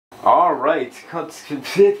All right.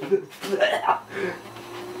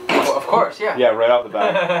 Oh, of course, yeah. Yeah, right off the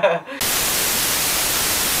bat.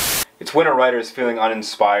 It's Winter Writer's feeling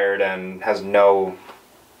uninspired and has no...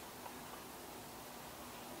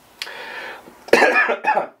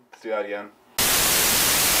 Let's do that again.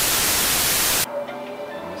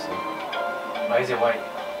 Why is it white?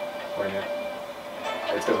 Right here.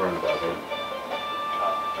 It's because we're in the desert.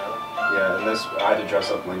 Oh, Yeah, and this, I had to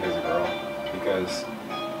dress up Link as a girl because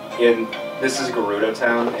this is Gerudo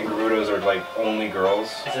town, and Gerudos are like only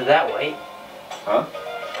girls. really? Is it that white? Huh?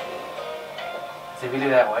 Is it really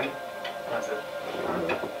that white? That's it. I don't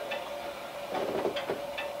know.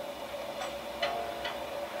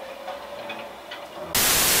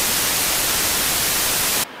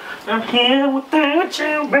 I'm here without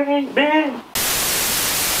you, baby.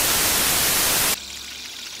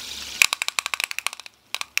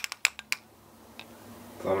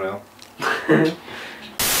 Thumbnail.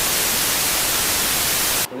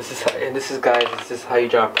 This is guys, this is how you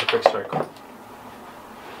draw a perfect circle.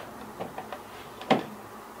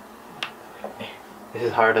 This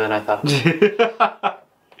is harder than I thought.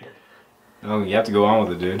 Oh, you have to go on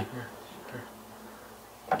with it, dude.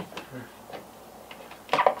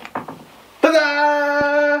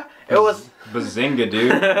 Ta-da! It was Bazinga,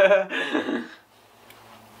 dude.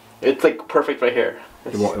 It's like perfect right here.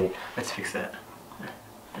 Let's fix that.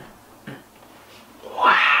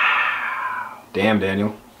 Wow. Damn,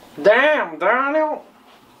 Daniel. Damn, Daniel.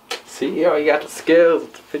 See, yo, you got the skills.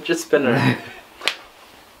 It's a fidget spinner.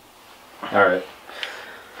 Alright.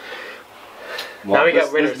 Well, now we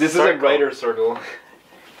got rid of this is a writer circle.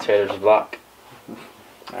 Trader's block.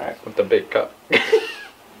 Alright. With the big cup.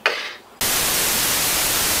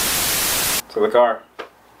 To the car.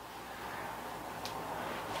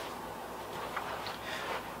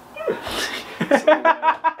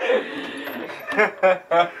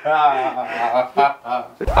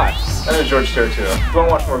 Hi, I'm George Tarantino. If you want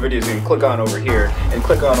to watch more videos, you can click on over here and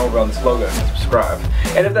click on over on this logo and subscribe.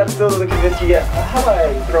 And if that still doesn't convince you yet, how about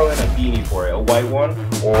I throw in a beanie for it? A white one,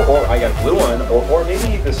 or I got a blue one, or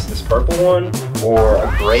maybe this purple one, or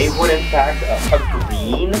a gray one, in fact, a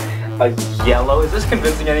green, a yellow. Is this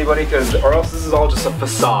convincing anybody? Or else this is all just a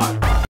facade.